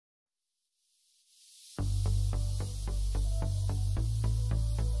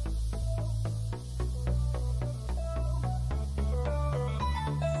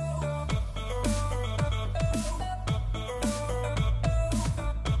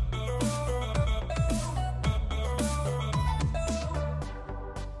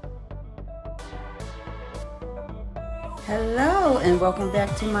Hello and welcome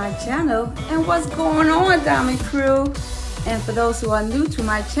back to my channel. And what's going on, Diamond Crew? And for those who are new to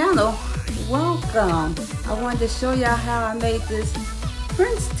my channel, welcome. I wanted to show y'all how I made this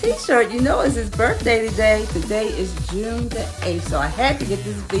Prince t-shirt. You know it's his birthday today. Today is June the 8th, so I had to get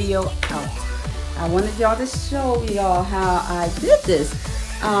this video out. I wanted y'all to show y'all how I did this.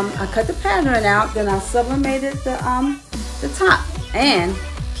 I cut the pattern out, then I sublimated the top. And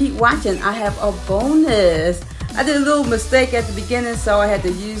keep watching, I have a bonus. I did a little mistake at the beginning, so I had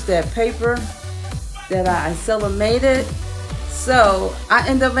to use that paper that I sublimated. So I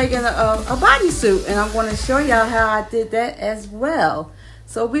ended up making a bodysuit, and I'm going to show y'all how I did that as well.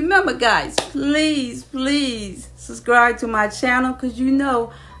 So remember, guys, please subscribe to my channel, because you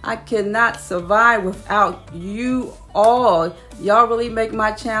know I cannot survive without you all. Y'all really make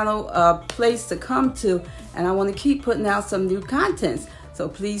my channel a place to come to, and I want to keep putting out some new contents. So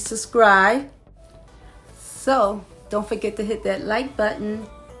please subscribe. So don't forget to hit that like button,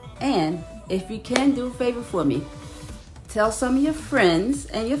 and if you can, do a favor for me. Tell some of your friends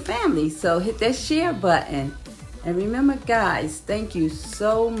and your family. So hit that share button. And remember, guys, thank you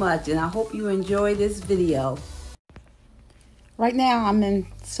so much, and I hope you enjoy this video. Right now I'm in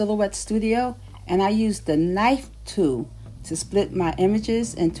Silhouette Studio, and I use the knife tool to split my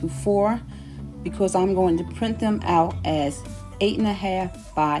images into 4 because I'm going to print them out as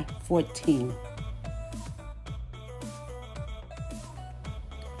 8.5 by 14.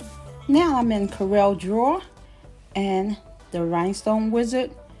 Now I'm in Corel Draw and the Rhinestone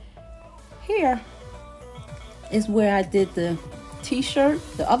Wizard. Here is where I did the t-shirt.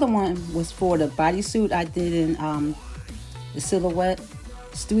 The other one was for the bodysuit I did in the Silhouette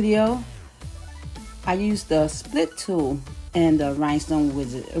Studio. I used the split tool and the Rhinestone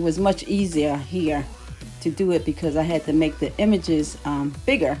Wizard. It was much easier here to do it because I had to make the images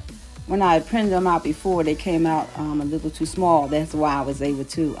bigger. When I printed them out before, they came out a little too small. That's why I was able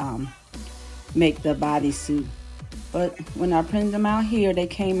to make the bodysuit. But when I printed them out here, they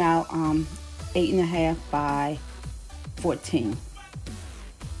came out 8.5 by 14.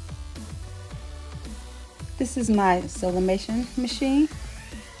 This is my Sublimation machine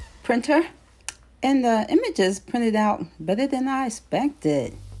printer, and the images printed out better than I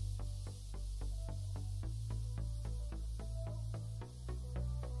expected.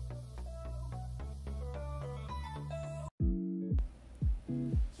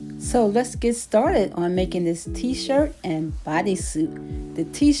 So let's get started on making this t-shirt and bodysuit. The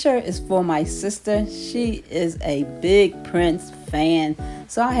t-shirt is for my sister. She is a big Prince fan,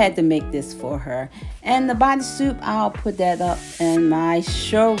 so I had to make this for her. And the bodysuit, I'll put that up in my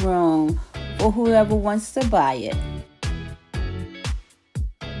showroom for whoever wants to buy it.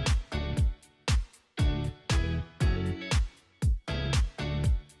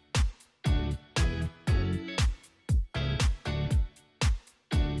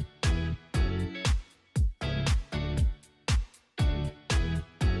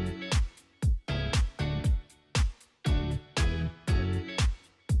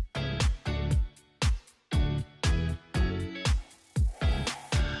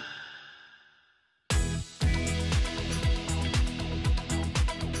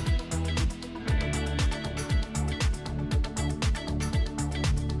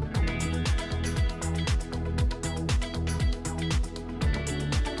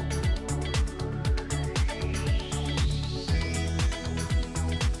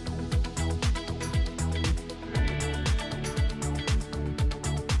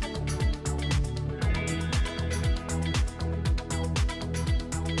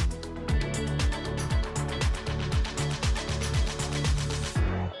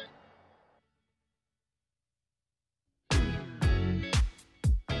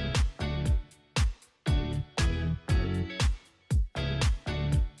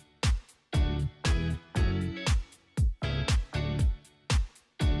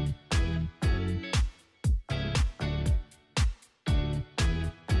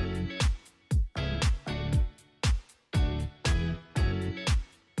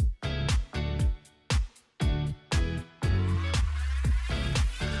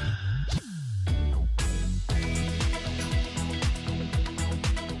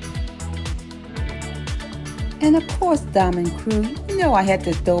 And of course, Diamond Crew, you know I had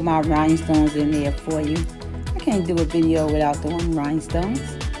to throw my rhinestones in there for you. I can't do a video without throwing rhinestones.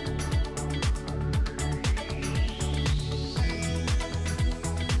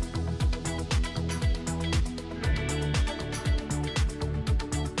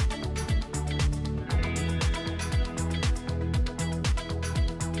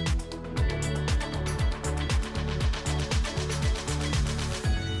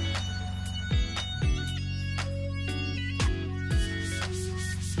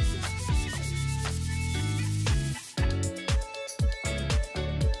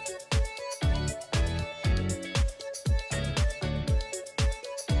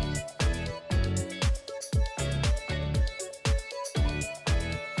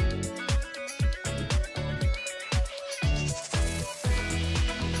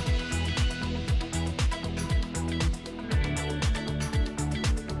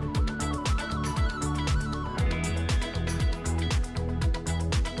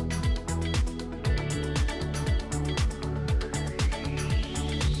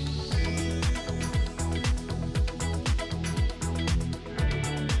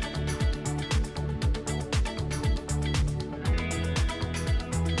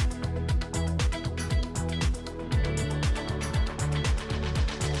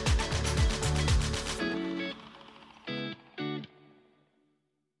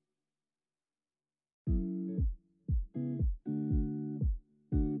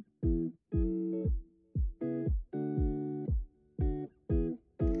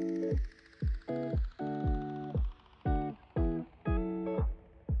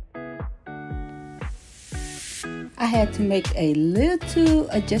 I had to make a little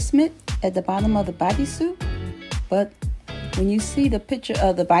adjustment at the bottom of the bodysuit, but when you see the picture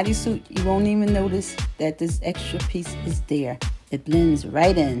of the bodysuit, you won't even notice that this extra piece is there. It blends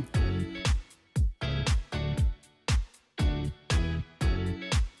right in.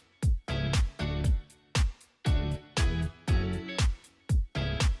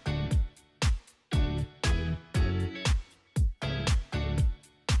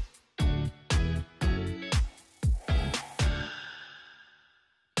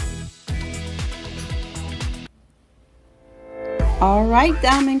 All right,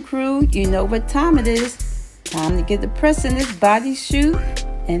 Diamond Crew, you know what time it is. Time to get the press in this bodysuit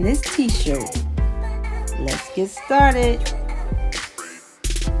and this t-shirt. Let's get started.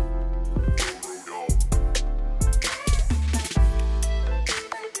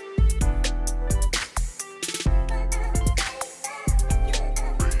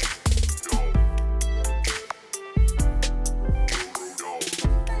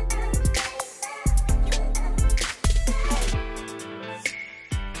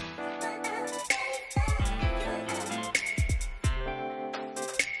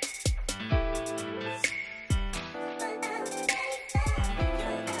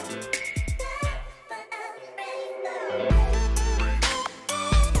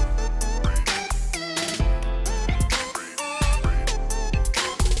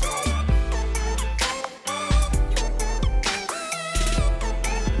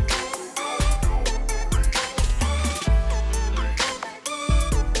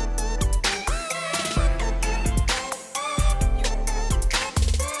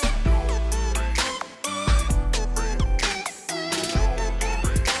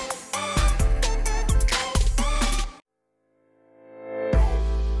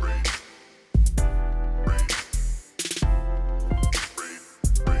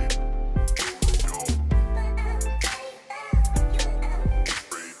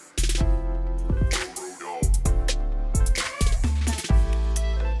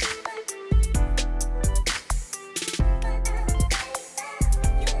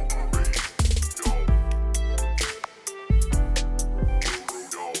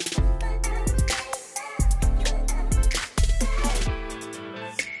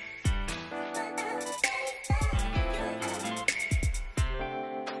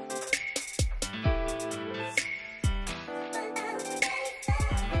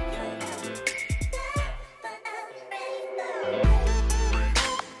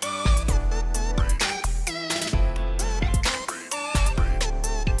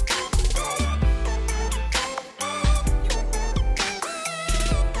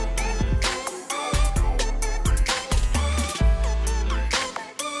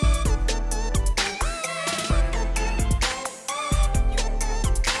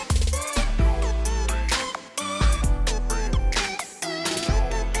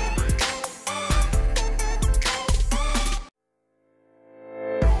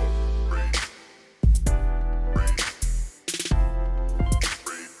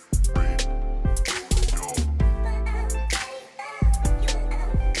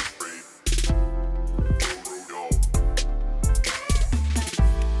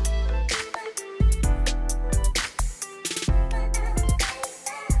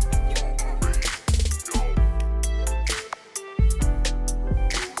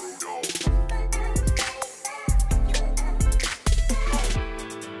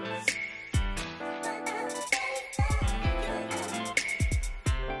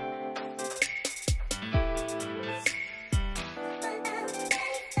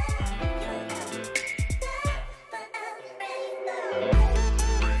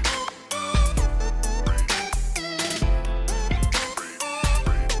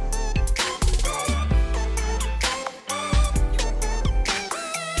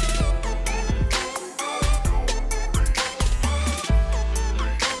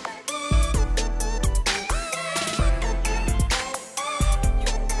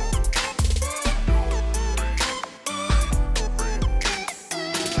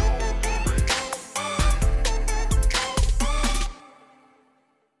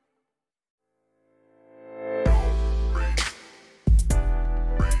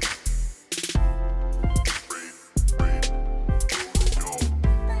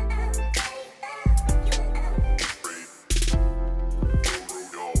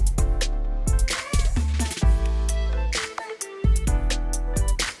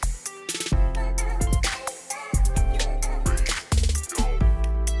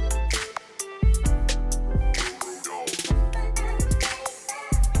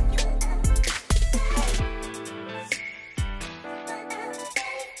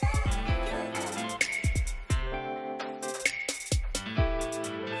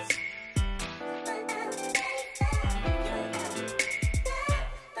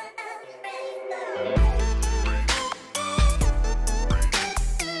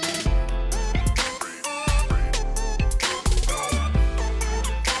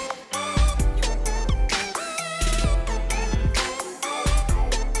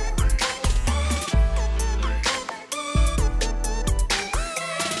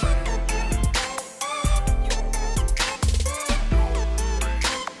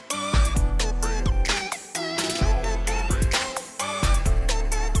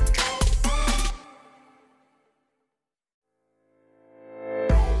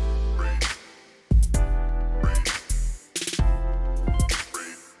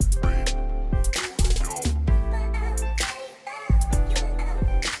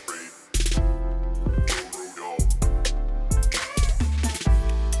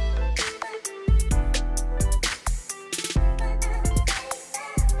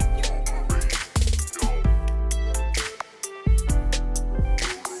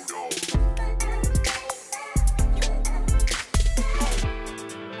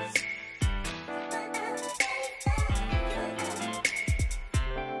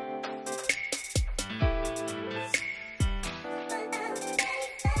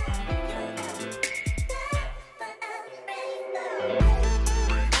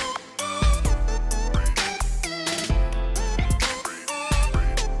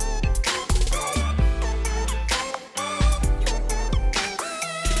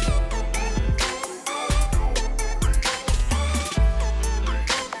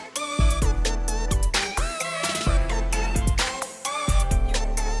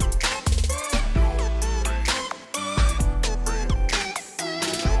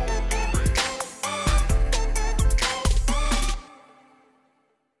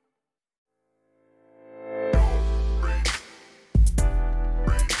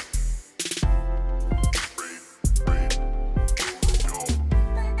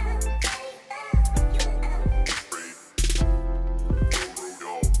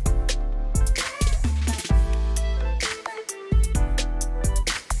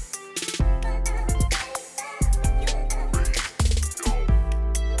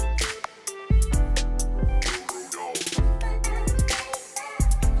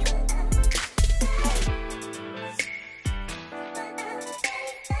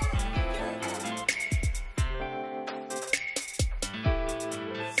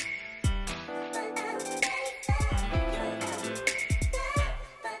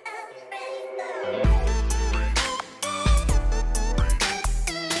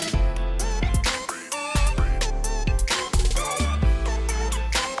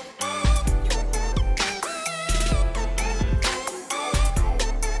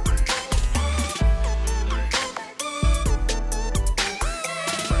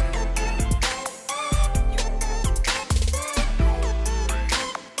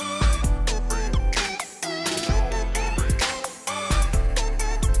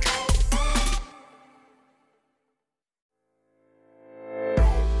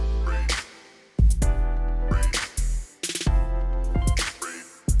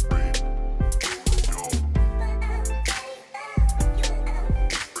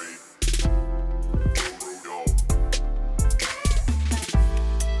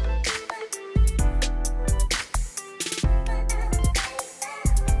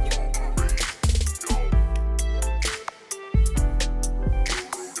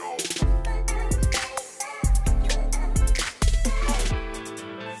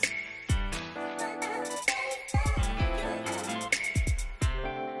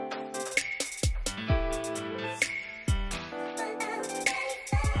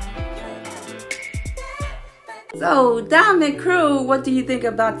 So, Diamond Crew, what do you think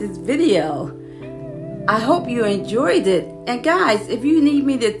about this video? I hope you enjoyed it. And guys, if you need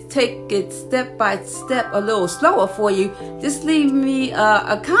me to take it step by step a little slower for you, just leave me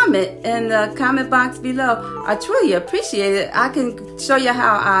a comment in the comment box below. I truly appreciate it. I can show you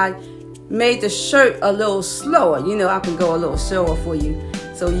how I made the shirt a little slower. You know, I can go a little slower for you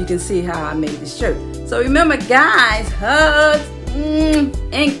so you can see how I made the shirt. So remember guys, hugs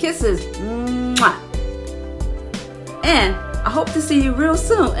and kisses. And I hope to see you real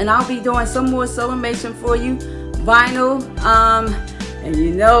soon, and I'll be doing some more sublimation for you, vinyl, and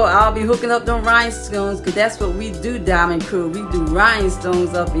you know I'll be hooking up them rhinestones, because that's what we do, Diamond Crew. We do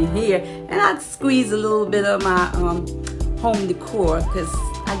rhinestones up in here, and I squeeze a little bit of my home decor, because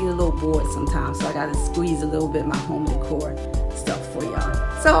I get a little bored sometimes, so I gotta squeeze a little bit of my home decor stuff for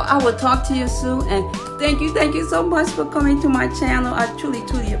y'all. So I will talk to you soon, and thank you so much for coming to my channel. I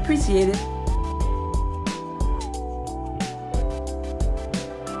truly appreciate it.